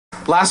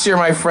Last year,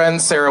 my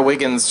friend Sarah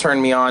Wiggins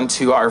turned me on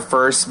to our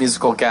first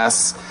musical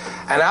guests,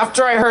 and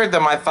after I heard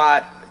them, I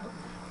thought,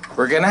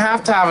 we're going to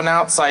have an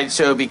outside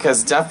show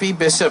because Duffy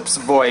Bishop's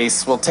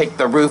voice will take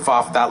the roof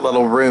off that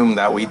little room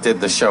that we did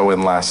the show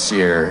in last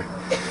year.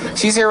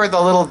 She's here with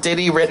a little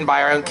ditty written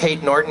by our own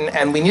Kate Norton,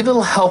 and we need a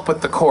little help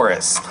with the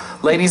chorus.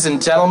 Ladies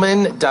and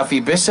gentlemen, Duffy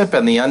Bishop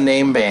and the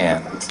Unnamed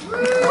Band.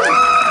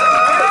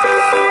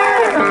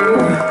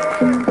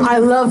 I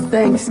love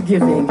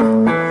Thanksgiving.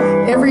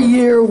 Every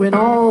year when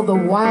all the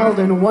wild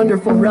and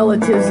wonderful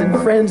relatives and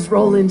friends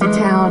roll into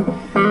town,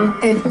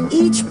 and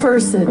each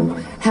person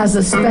has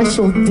a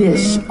special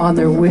dish on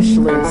their wish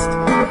list.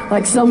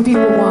 Like some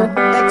people want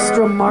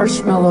extra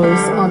marshmallows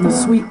on the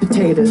sweet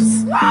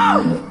potatoes,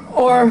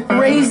 or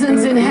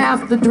raisins in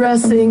half the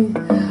dressing,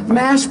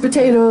 mashed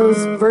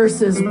potatoes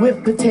versus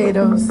whipped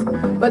potatoes.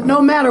 But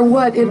no matter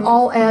what, it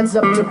all adds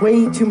up to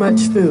way too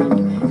much food,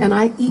 and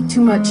I eat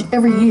too much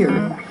every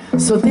year.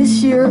 So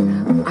this year,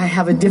 I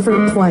have a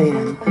different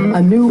plan,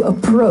 a new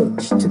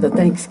approach to the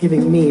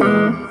Thanksgiving meal.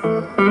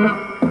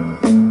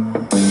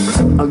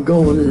 I'm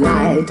going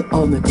light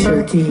on the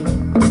turkey,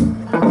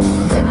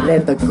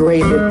 let the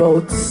gravy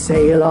boat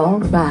sail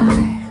on by.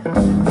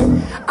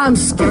 I'm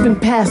skipping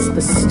past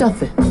the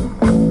stuffing,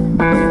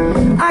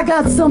 I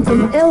got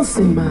something else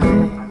in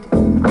mind.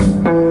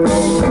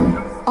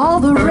 All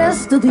the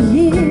rest of the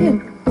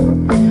year,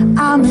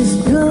 I'm as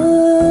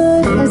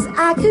good as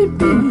I could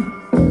be.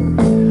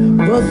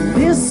 But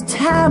this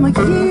time of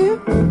year,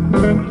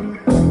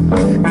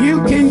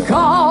 you can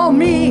call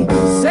me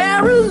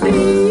Sarah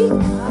Lee.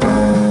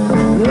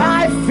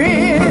 Life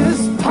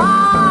is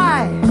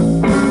pie,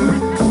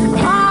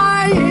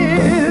 pie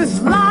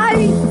is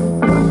life.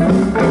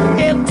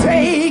 It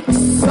takes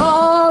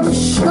some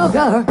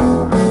sugar,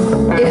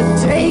 it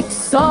takes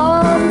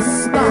some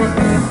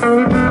spice.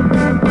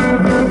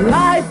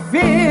 Life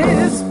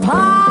is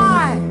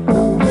pie,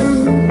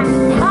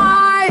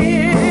 pie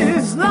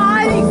is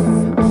life.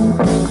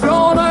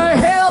 Gonna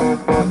help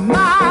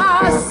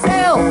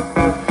myself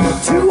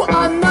to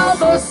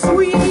another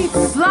sweet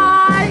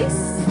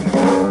slice.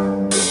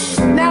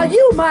 Now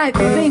you might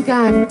think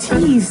I'm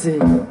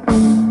teasing,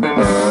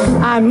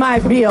 I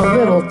might be a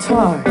little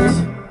tart.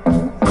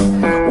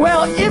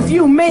 Well, if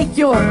you make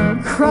your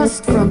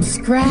crust from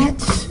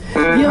scratch,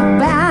 you're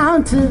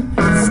bound to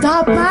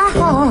stop my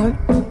heart.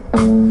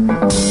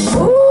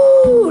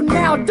 Ooh,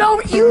 now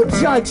don't you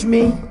judge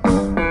me.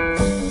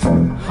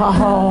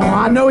 Oh,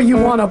 I know you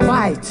want a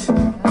bite,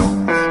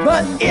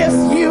 but if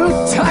you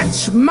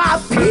touch my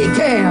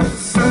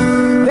pecans,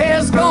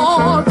 there's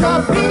going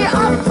to be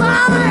a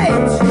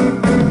fight.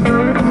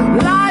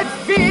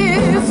 Life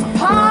is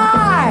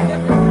pie,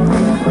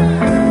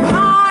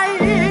 pie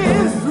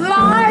is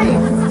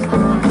life.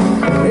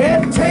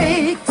 It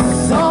takes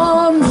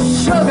some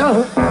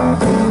sugar,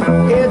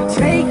 it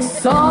takes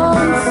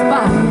some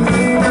spice.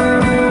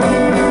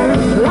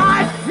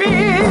 Life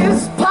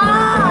is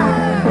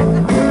pie,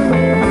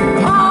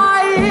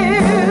 pie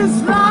is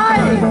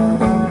life.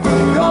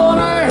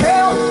 Gonna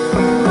help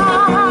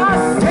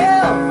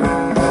myself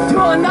to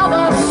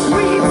another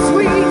sweet,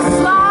 sweet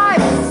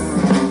slice.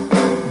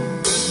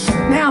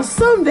 Now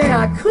someday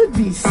I could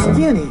be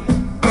skinny.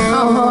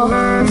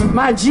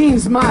 My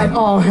jeans might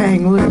all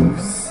hang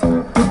loose.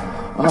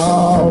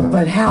 Oh,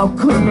 but how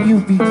couldn't you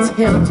be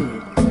tempted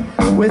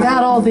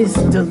without all this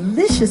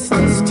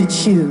deliciousness to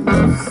choose?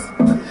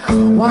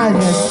 Why,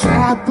 there's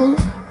apple,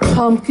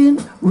 pumpkin,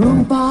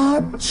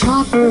 rhubarb,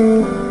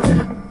 chocolate,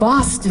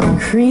 Boston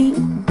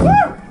cream,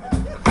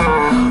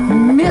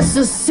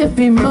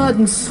 Mississippi mud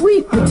and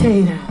sweet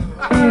potato,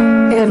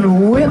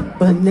 and whipped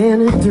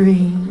banana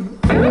dream.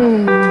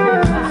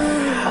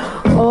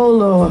 Oh,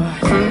 Lord.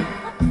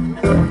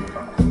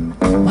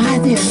 Why,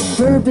 there's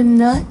bourbon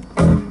nut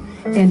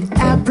and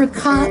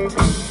apricot,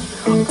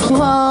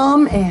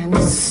 plum and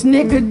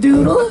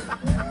snickerdoodle,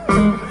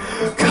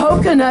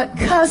 coconut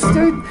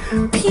custard,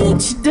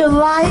 peach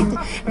delight,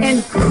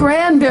 and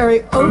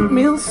cranberry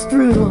oatmeal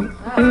strudel,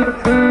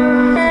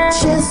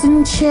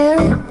 chestnut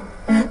cherry,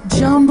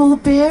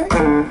 jumbleberry,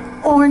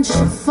 orange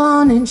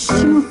chiffon and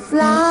shoe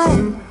fly,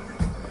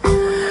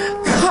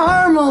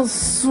 caramel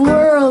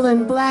swirl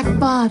and black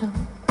bottom,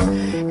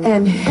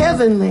 and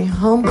heavenly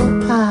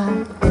humble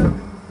pie.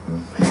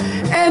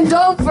 And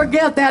don't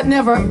forget that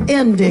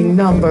never-ending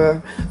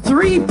number,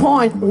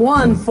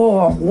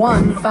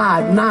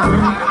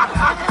 3.14159.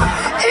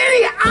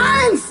 Any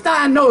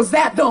Einstein knows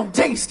that don't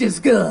taste as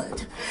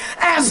good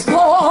as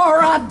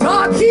for a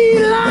ducky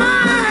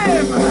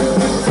lime.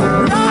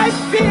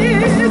 Life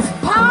is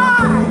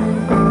pie,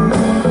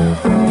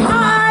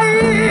 pie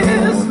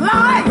is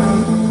life.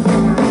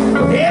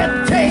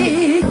 It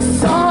takes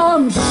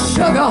some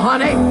sugar,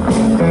 honey,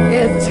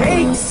 it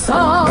takes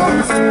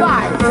some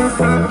spice.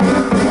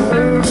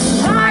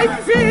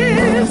 Life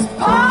is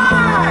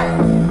pie,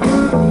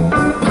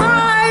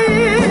 pie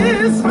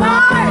is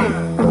life.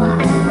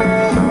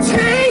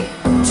 Take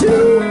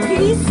two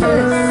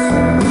pieces,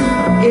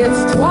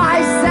 it's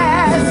twice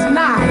as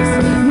nice.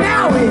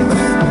 Now it's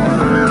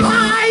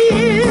pie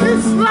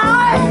is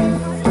life.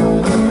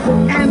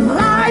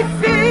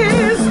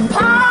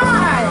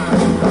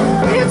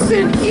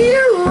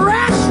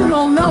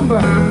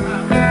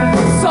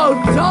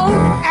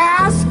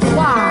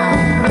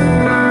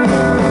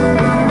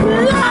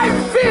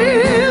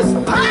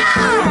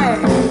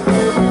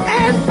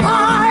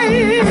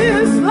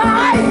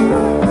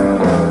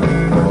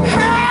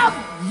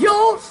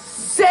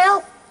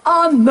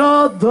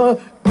 the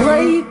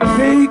great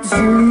big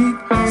sweet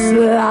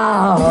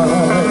slide.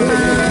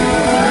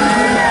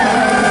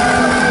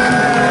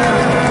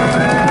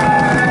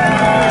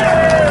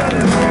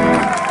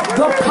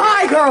 The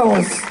Pie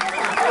Girls.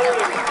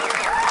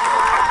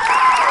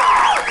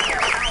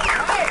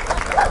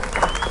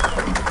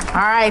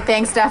 All right,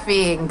 thanks,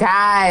 Duffy.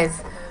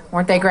 Guys,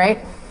 weren't they great?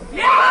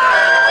 Yeah!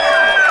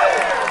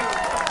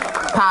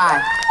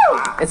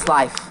 Pie, it's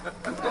life.